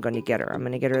what I'm going to get her. I'm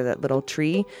going to get her that little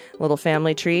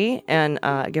family tree, and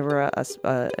give her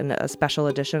a special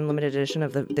edition, limited edition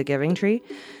of the giving tree,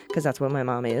 because that's what my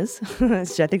mom is.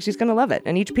 So I think she's going to love it.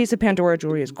 And each piece of Pandora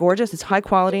jewelry is gorgeous. It's high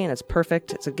quality, and it's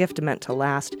perfect. It's a gift meant to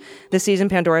last. This season,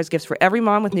 Pandora has gifts for every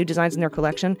mom with new designs in their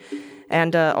collection,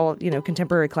 and all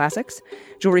contemporary classics.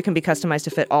 Jewelry can be customized to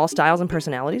fit all styles and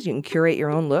personalities. You can curate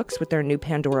your own looks with their new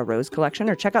Pandora Rose collection,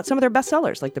 or check out some of their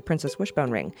bestsellers like the Princess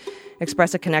Wishbone ring.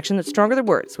 Express a connection that's stronger than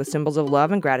words with symbols of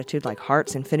love and gratitude like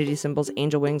hearts, infinity symbols,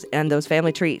 angel wings, and those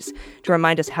family trees to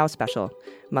remind us how special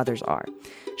mothers are.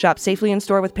 Shop safely in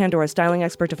store with Pandora's styling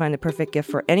expert to find the perfect gift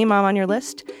for any mom on your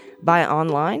list. Buy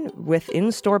online with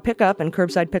in-store pickup and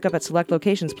curbside pickup at select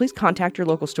locations. Please contact your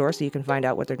local store so you can find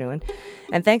out what they're doing.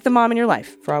 And thank the mom in your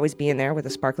life for always being there with a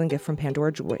sparkling gift from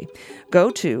Pandora Jewelry. Go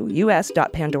to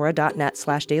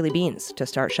us.pandora.net/dailybeans to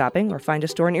start shopping or find a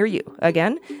store near you.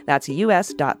 Again, that's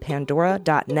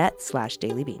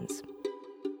us.pandora.net/dailybeans.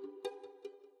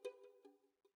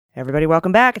 Everybody,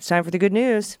 welcome back. It's time for the good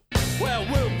news. Well,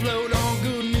 we'll float on,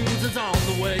 good news is on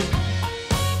the way.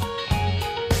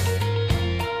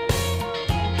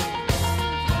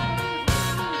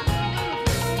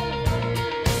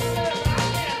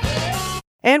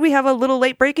 And we have a little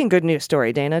late breaking good news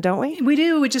story, Dana, don't we? We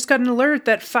do. We just got an alert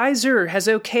that Pfizer has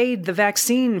okayed the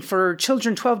vaccine for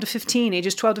children 12 to 15,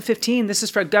 ages 12 to 15. This is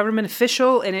for a government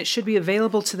official, and it should be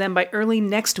available to them by early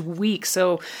next week.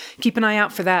 So keep an eye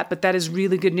out for that. But that is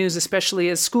really good news, especially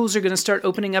as schools are going to start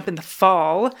opening up in the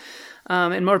fall.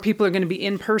 And more people are going to be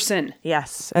in person.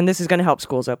 Yes, and this is going to help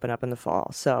schools open up in the fall.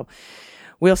 So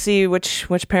we'll see which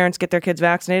parents get their kids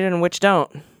vaccinated and which don't.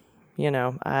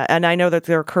 And I know that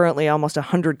there are currently almost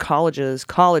 100 colleges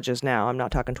now, I'm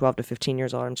not talking 12 to 15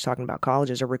 years old, I'm just talking about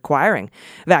colleges, are requiring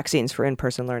vaccines for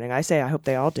in-person learning. I hope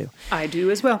they all do. I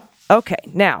do as well. Okay,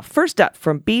 now, first up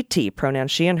from BT, pronoun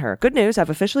she and her. Good news, I've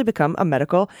officially become a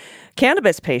medical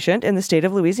cannabis patient in the state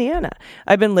of Louisiana.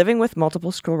 I've been living with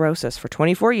multiple sclerosis for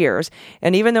 24 years,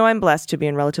 and even though I'm blessed to be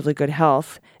in relatively good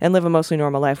health and live a mostly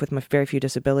normal life with my very few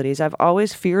disabilities, I've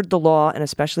always feared the law and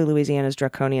especially Louisiana's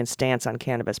draconian stance on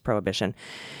cannabis prohibition.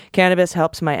 Cannabis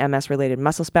helps my MS-related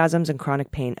muscle spasms and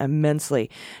chronic pain immensely.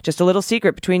 Just a little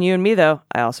secret between you and me, though,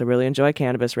 I also really enjoy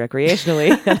cannabis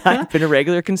recreationally, and I've been a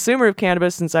regular consumer of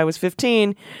cannabis since I was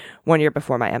 15, 1 year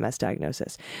before my MS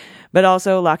diagnosis. But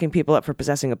also, locking people up for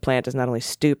possessing a plant is not only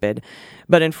stupid,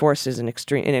 but enforced in an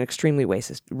extremely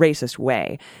racist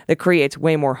way that creates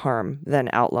way more harm than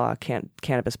outlaw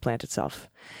cannabis plant itself.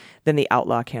 Than the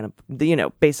outlaw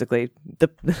basically the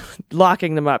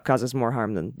locking them up causes more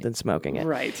harm than smoking it.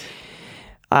 Right.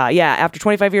 After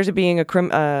 25 years of being a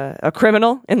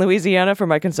criminal in Louisiana for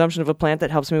my consumption of a plant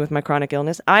that helps me with my chronic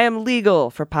illness, I am legal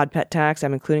for Pod Pet tax.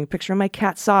 I'm including a picture of my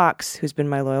cat Socks, who's been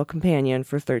my loyal companion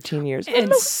for 13 years. And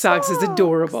Hello, Socks is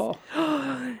adorable.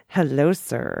 Hello,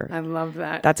 sir. I love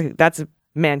that. That's a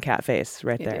man-cat face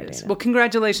right there, It is. Dana. Well,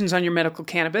 congratulations on your medical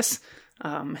cannabis.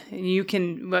 You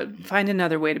can find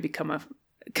another way to become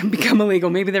illegal.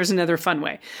 Maybe there's another fun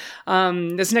way.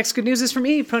 This next good news is from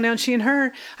E, pronoun she and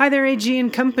her. Hi there, AG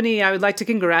and company. I would like to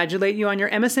congratulate you on your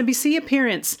MSNBC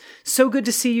appearance. So good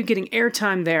to see you getting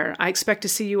airtime there. I expect to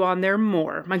see you on there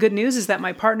more. My good news is that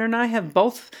my partner and I have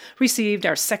both received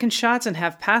our second shots and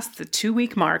have passed the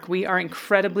 2-week mark. We are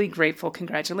incredibly grateful.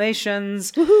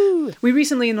 Congratulations. Woohoo! We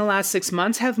recently, in the last 6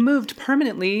 months, have moved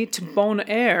permanently to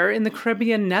Bonaire in the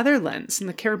Caribbean Netherlands.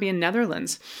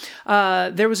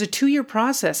 There was a 2-year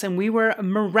process, and we were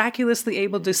miraculously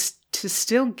able to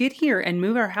still get here and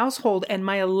move our household and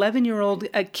my 11-year-old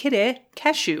kitty,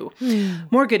 Cashew.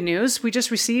 More good news. We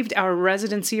just received our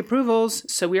residency approvals,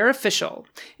 so we are official,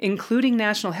 including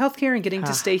national health care and getting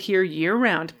to stay here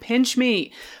year-round. Pinch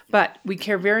me. But we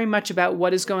care very much about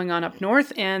what is going on up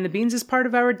north, and the beans is part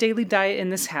of our daily diet in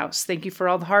this house. Thank you for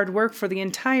all the hard work for the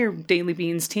entire Daily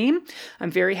Beans team.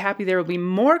 I'm very happy there will be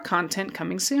more content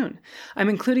coming soon. I'm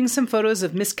including some photos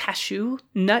of Miss Cashew,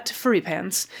 Nut Furry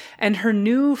Pants, and her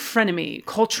new frenemy,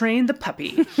 Coltrane the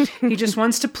puppy. He just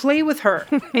wants to play with her,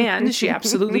 and she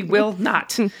absolutely will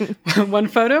not. One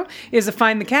photo is a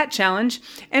Find the Cat challenge,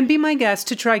 and be my guest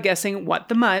to try guessing what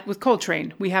the mutt with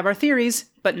Coltrane. We have our theories,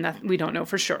 but we don't know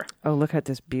for sure. Oh, look at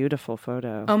this beautiful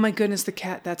photo. Oh my goodness, the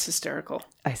cat. That's hysterical.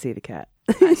 I see the cat.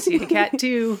 I see the cat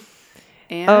too.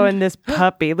 And this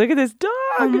puppy. Look at this dog.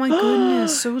 Oh my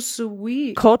goodness, so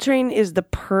sweet. Coltrane is the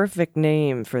perfect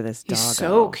name for this dog. He's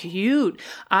so cute.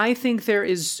 I think there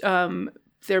is,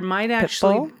 there might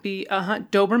actually be a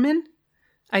Doberman.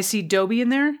 I see Dobie in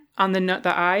there on the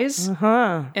eyes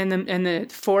and the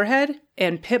forehead,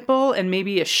 and Pitbull, and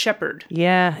maybe a Shepherd.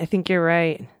 Yeah, I think you're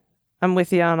right. I'm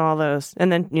with you on all those.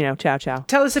 And then, chow chow.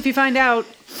 Tell us if you find out.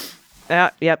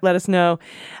 Yep, let us know.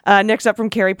 Next up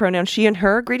from Carrie, pronoun she and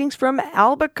her. Greetings from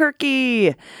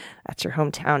Albuquerque. That's your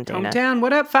hometown, Dana. Hometown,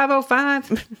 what up,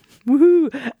 505?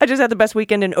 Woohoo! I just had the best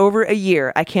weekend in over a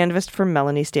year. I canvassed for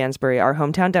Melanie Stansbury, our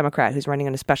hometown Democrat, who's running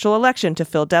in a special election to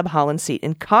fill Deb Haaland's seat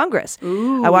in Congress.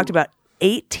 Ooh. I walked about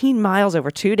 18 miles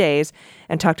over 2 days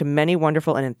and talked to many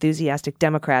wonderful and enthusiastic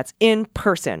Democrats in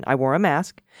person. I wore a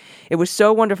mask. It was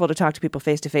so wonderful to talk to people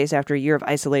face to face after a year of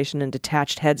isolation and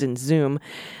detached heads in Zoom.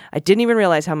 I didn't even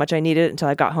realize how much I needed it until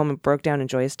I got home and broke down in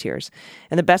joyous tears.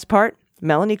 And the best part?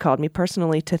 Melanie called me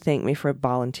personally to thank me for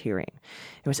volunteering.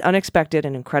 It was unexpected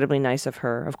and incredibly nice of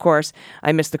her. Of course,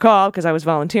 I missed the call because I was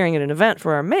volunteering at an event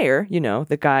for our mayor,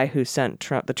 the guy who sent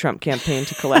the Trump campaign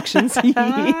to collections.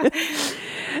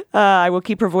 I will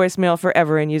keep her voicemail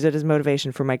forever and use it as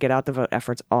motivation for my Get Out the Vote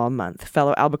efforts all month.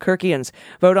 Fellow Albuquerqueans,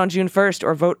 vote on June 1st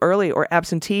or vote early or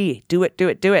absentee. Do it, do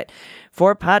it, do it.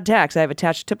 For Pod Tax, I have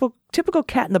attached typical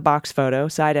cat-in-the-box photo,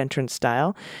 side entrance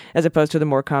style, as opposed to the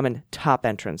more common top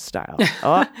entrance style.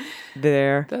 Oh,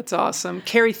 there. That's awesome.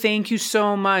 Carrie, thank you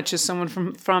so much. As someone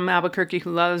from Albuquerque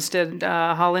who loves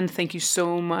Haaland, thank you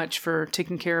so much for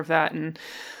taking care of that. And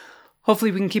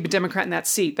hopefully we can keep a Democrat in that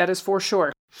seat. That is for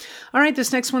sure. All right,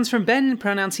 this next one's from Ben,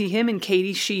 pronouns he, him, and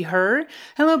Katie, she, her.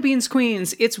 Hello, Beans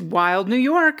Queens. It's Wild New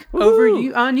York. Over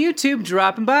on YouTube,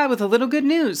 dropping by with a little good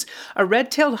news. A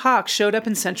red-tailed hawk showed up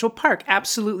in Central Park,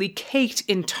 absolutely caked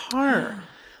in tar.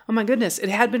 Oh my goodness. It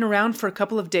had been around for a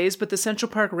couple of days, but the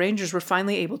Central Park Rangers were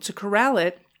finally able to corral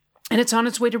it, and it's on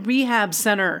its way to rehab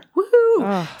center.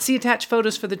 Woohoo! See attached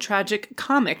photos for the tragic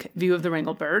comic view of the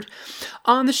Wrangled bird.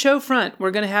 On the show front,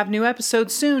 we're going to have new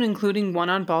episodes soon, including one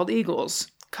on bald eagles.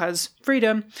 'cause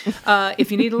freedom. If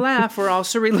you need a laugh, we're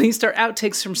also released our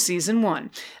outtakes from season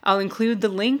 1. I'll include the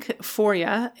link for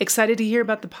you. Excited to hear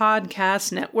about the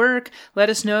podcast network. Let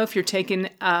us know if you're taking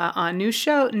on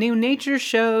new nature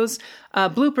shows.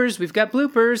 Bloopers. We've got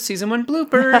bloopers. Season 1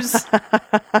 bloopers.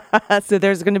 So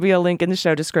there's going to be a link in the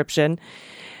show description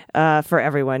for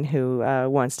everyone who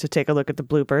wants to take a look at the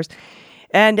bloopers.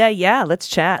 And yeah, let's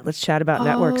chat. Let's chat about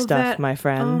network stuff, my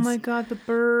friends. Oh my God, the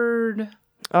bird.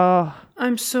 Oh,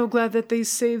 I'm so glad that they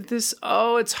saved this.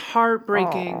 Oh, it's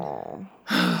heartbreaking. Oh.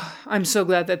 I'm so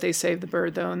glad that they saved the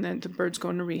bird, though, and that the bird's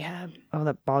going to rehab. Oh,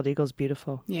 that bald eagle's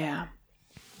beautiful. Yeah.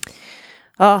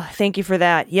 Oh, thank you for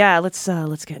that. Yeah, let's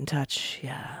get in touch.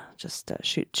 Yeah, just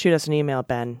shoot us an email,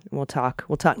 Ben. We'll talk.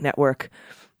 We'll talk network.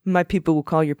 My people will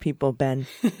call your people, Ben.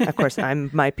 Of course,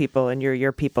 I'm my people and you're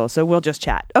your people. So we'll just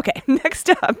chat. Okay, next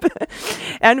up.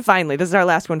 And finally, this is our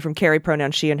last one from Carrie,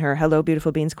 pronoun she and her. Hello,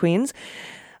 beautiful beans queens.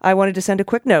 I wanted to send a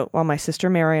quick note while my sister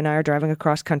Mary and I are driving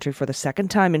across country for the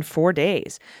second time in 4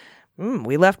 days.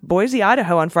 We left Boise,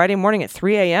 Idaho on Friday morning at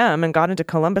 3 a.m. and got into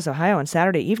Columbus, Ohio on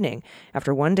Saturday evening.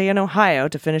 After one day in Ohio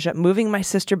to finish up moving my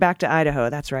sister back to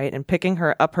Idaho, that's right, and picking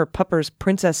her up her pupper's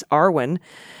Princess Arwen.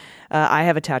 I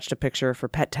have attached a picture for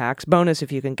Pet Tax. Bonus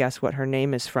if you can guess what her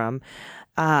name is from.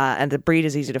 And the breed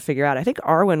is easy to figure out. I think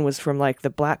Arwen was from like the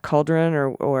Black Cauldron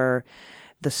or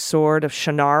the Sword of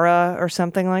Shannara or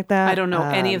something like that. I don't know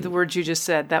any of the words you just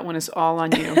said. That one is all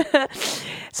on you.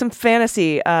 Some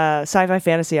fantasy, sci-fi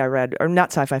fantasy I read, or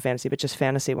not sci-fi fantasy, but just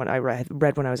fantasy when I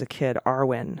read when I was a kid.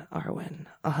 Arwen.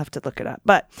 I'll have to look it up.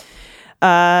 But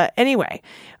anyway,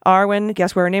 Arwen,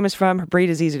 guess where her name is from? Her breed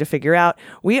is easy to figure out.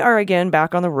 We are again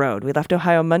back on the road. We left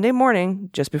Ohio Monday morning,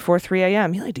 just before 3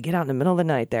 a.m. You like to get out in the middle of the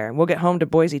night there. We'll get home to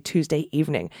Boise Tuesday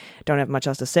evening. Don't have much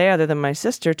else to say other than my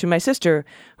sister,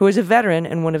 who is a veteran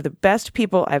and one of the best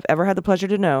people I've ever had the pleasure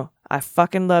to know. I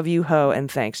fucking love you, ho, and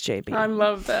thanks, JB. I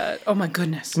love that. Oh, my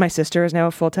goodness. My sister is now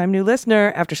a full-time new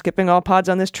listener after skipping all pods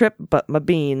on this trip, but my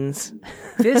beans.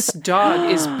 This dog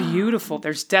is beautiful.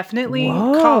 There's definitely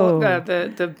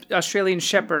the Australian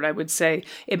Shepherd, I would say.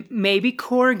 It may be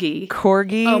Corgi.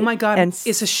 Corgi. Oh, my God.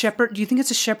 It's a Shepherd. Do you think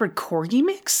it's a Shepherd Corgi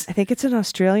mix? I think it's an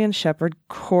Australian Shepherd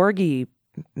Corgi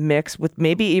mix with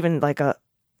maybe even like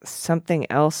something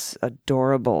else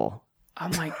adorable. Oh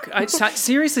my God.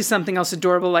 Seriously, something else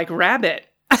adorable like rabbit.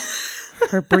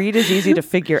 Her breed is easy to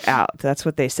figure out. That's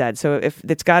what they said. So if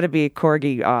it's got to be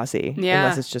Corgi Aussie,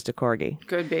 unless it's just a Corgi.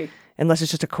 Could be. Unless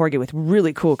it's just a Corgi with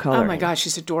really cool coloring. Oh my gosh,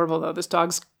 she's adorable though. This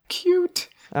dog's cute.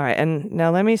 All right, and now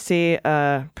let me see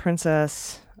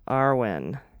Princess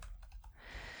Arwen.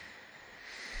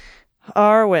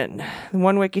 Arwen,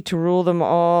 one wiki to rule them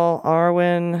all.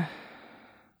 Arwen,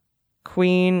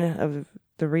 Queen of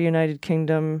the Reunited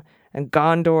Kingdom. And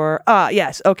Gondor.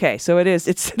 Yes. Okay. So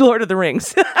it's Lord of the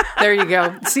Rings. There you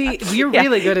go. See, you're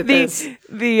really good at this.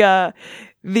 The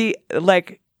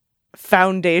like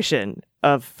foundation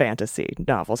of fantasy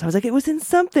novels. I was like, it was in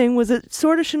something. Was it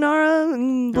Sword of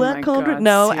Shannara? Black Cauldron?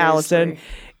 No, seriously. Allison.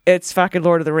 It's fucking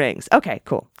Lord of the Rings. Okay,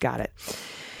 cool. Got it.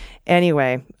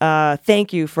 Anyway,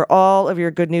 thank you for all of your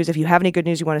good news. If you have any good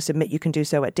news you want to submit, you can do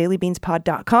so at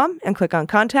dailybeanspod.com and click on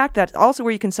contact. That's also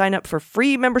where you can sign up for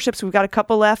free memberships. We've got a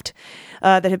couple left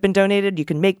that have been donated. You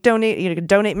can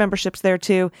donate memberships there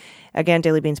too. Again,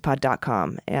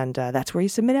 dailybeanspod.com. And that's where you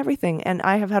submit everything. And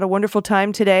I have had a wonderful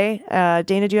time today.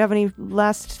 Dana, do you have any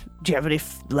last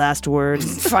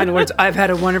words? Final words. I've had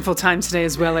a wonderful time today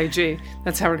as well, AG.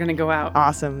 That's how we're going to go out.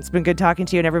 Awesome. It's been good talking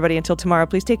to you, and everybody, until tomorrow,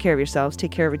 please take care of yourselves,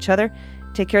 take care of each other,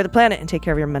 take care of the planet, and take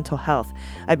care of your mental health.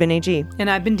 I've been AG. And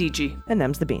I've been DG. And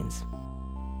them's the beans.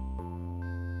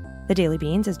 The Daily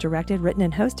Beans is directed, written,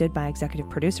 and hosted by executive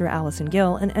producer Allison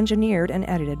Gill and engineered and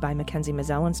edited by Mackenzie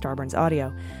Mazzell and Starburns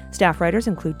Audio. Staff writers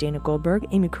include Dana Goldberg,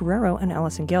 Amy Carrero, and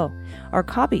Allison Gill. Our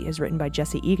copy is written by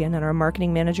Jesse Egan, and our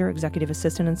marketing manager, executive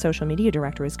assistant, and social media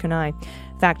director is Kunai.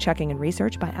 Fact-checking and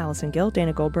research by Allison Gill,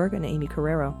 Dana Goldberg, and Amy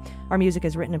Carrero. Our music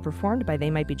is written and performed by They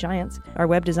Might Be Giants. Our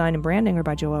web design and branding are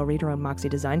by Joelle Reeder and Moxie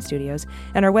Design Studios.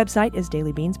 And our website is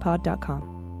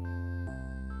dailybeanspod.com.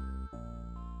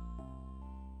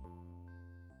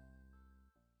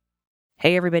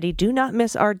 Hey everybody, do not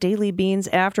miss our Daily Beans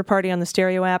after party on the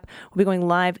Stereo app. We'll be going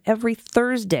live every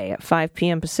Thursday at 5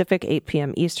 p.m. Pacific, 8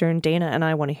 p.m. Eastern. Dana and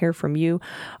I want to hear from you.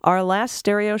 Our last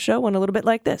stereo show went a little bit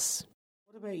like this.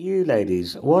 What about you,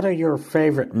 ladies? What are your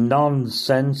favourite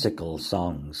nonsensical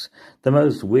songs? The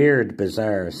most weird,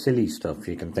 bizarre, silly stuff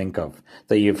you can think of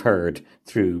that you've heard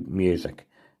through music.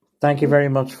 Thank you very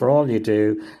much for all you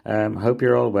do. Hope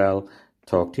you're all well.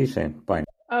 Talk to you soon. Bye.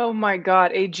 Oh my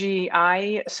God,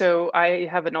 AG. So I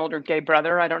have an older gay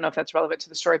brother. I don't know if that's relevant to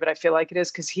the story, but I feel like it is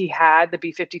because he had the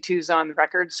B-52s on the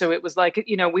record. So it was like,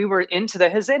 we were into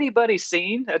has anybody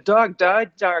seen a dog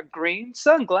dyed dark green,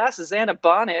 sunglasses and a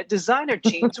bonnet, designer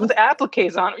jeans with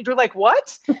appliques on it? You're like,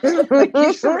 what? Like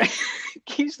Keith Lorraine,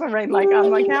 Keith Lorraine, like, I'm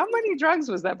like, how many drugs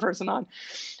was that person on?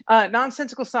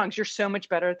 Nonsensical songs. You're so much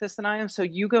better at this than I am. So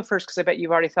you go first because I bet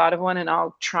you've already thought of one and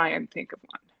I'll try and think of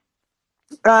one.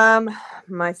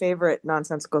 My favorite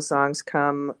nonsensical songs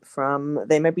come from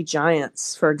They Might Be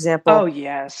Giants. For Oh, example,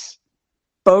 yes.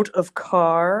 Boat of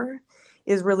Car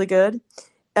is really good.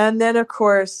 And then, of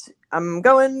course, I'm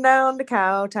going down to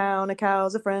Cowtown. A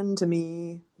cow's a friend to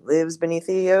me. Lives beneath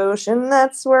the ocean.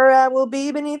 That's where I will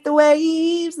be. Beneath the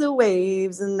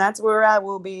waves, and that's where I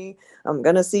will be. I'm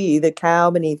gonna see the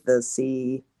cow beneath the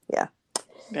sea. Yeah.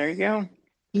 There you go.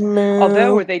 Although,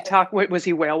 No. were they was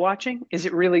he whale watching? Is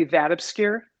it really that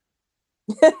obscure?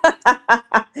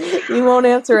 You won't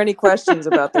answer any questions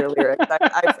about their lyrics.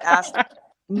 I've asked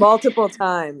multiple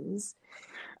times.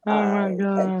 Oh my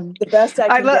God. The best I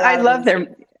can get I out of love them,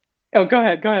 their. Oh, go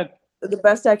ahead. Go ahead. the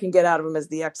best I can get out of them is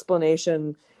the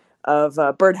explanation of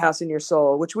Birdhouse in Your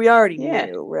Soul, which we already Yeah.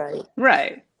 knew, right?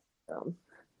 Right. Um,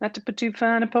 Not to put too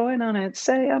fine a point on it.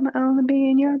 Say I'm only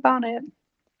being your bonnet.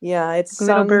 yeah, it's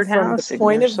Little sung from birdhouse the in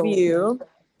point your of soul. view.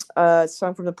 It's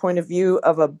sung from the point of view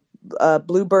of a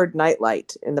bluebird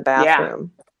nightlight in the Yeah.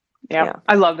 bathroom. Yep. Yeah.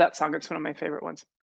 I love that song. It's one of my favorite ones.